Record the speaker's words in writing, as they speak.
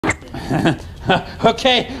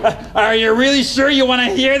Okay, are you really sure you want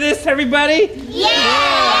to hear this, everybody? Yeah!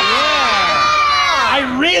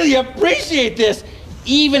 I really appreciate this.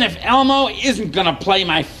 Even if Elmo isn't gonna play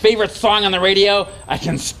my favorite song on the radio, I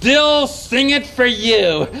can still sing it for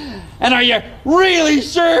you. And are you really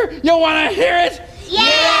sure you want to hear it? Yeah!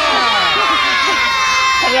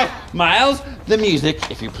 Miles, the music,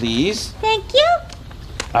 if you please. Thank you.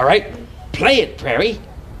 All right, play it, Prairie.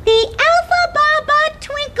 The Alpha Baba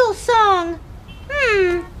Twinkle song.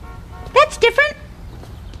 That's different.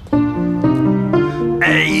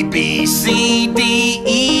 A, B, C, D,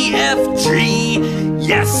 E, F, G.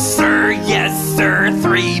 Yes, sir,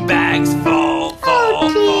 3 bags full,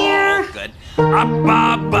 Oh, dear. Good. Up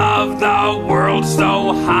above the world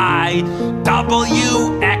so high,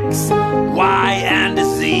 W, X, Y, and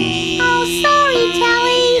Z. Oh, sorry,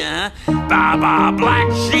 Telly. Baba,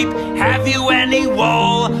 black sheep, have you any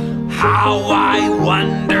wool? How I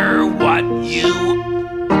wonder what you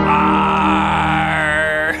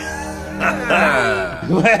are.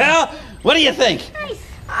 Well, what do you think?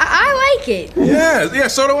 I like it. Yeah,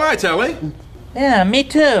 so do I, Telly. Yeah, me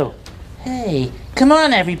too. Hey, come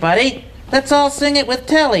on, everybody. Let's all sing it with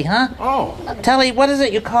Telly, huh? Oh. Telly, what is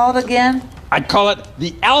it you call it again? I'd call it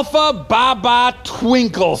the Alpha Baba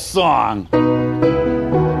Twinkle song.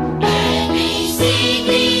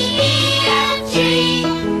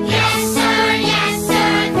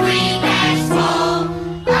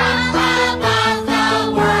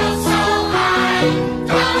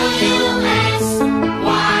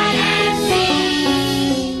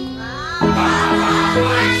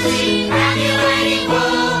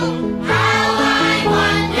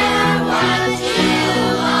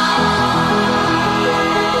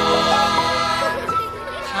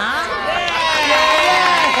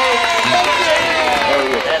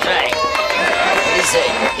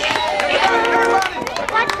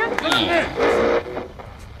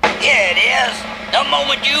 Here it is, the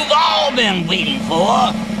moment you've all been waiting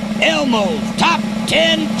for. Elmo's Top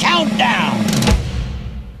 10 Countdown.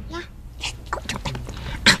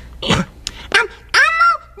 Elmo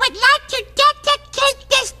would like to dedicate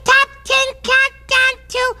this Top 10 countdown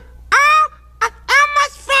to all of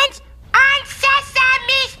Elmo's friends on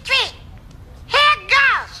Sesame Street. Here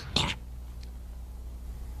goes.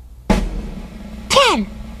 10,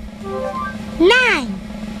 9,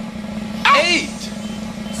 8,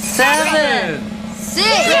 7,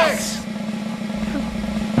 6,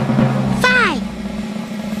 5,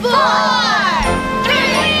 4, 3,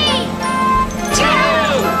 2,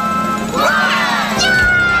 1.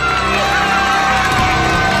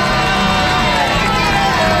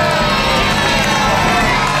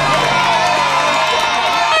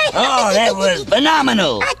 Oh, that was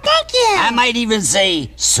phenomenal. Thank you. I might even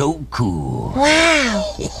say so cool.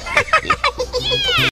 Wow.